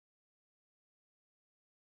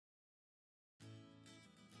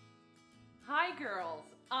Hi girls,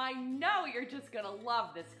 I know you're just gonna love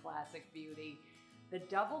this classic beauty. The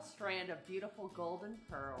double strand of beautiful golden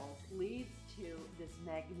pearls leads to this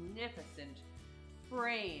magnificent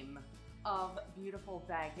frame of beautiful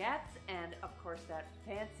baguettes and of course that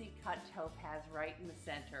fancy cut topaz right in the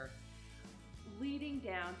center, leading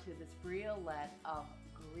down to this briolette of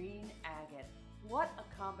green agate. What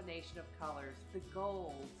a combination of colors, the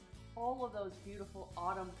golds, all of those beautiful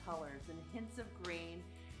autumn colors and hints of green.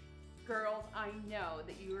 Girls, I know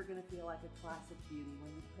that you are going to feel like a classic beauty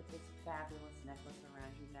when you put this fabulous necklace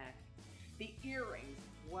around your neck. The earrings,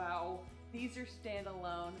 wow, these are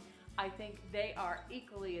standalone. I think they are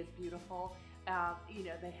equally as beautiful.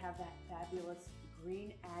 They have that fabulous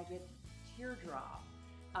green agate teardrop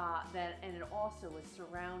and it also is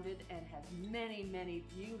surrounded and has many, many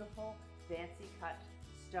beautiful fancy cut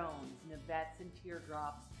stones, nivettes and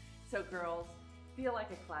teardrops. So girls, feel like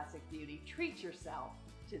a classic beauty. Treat yourself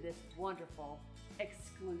to this wonderful,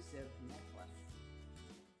 exclusive necklace.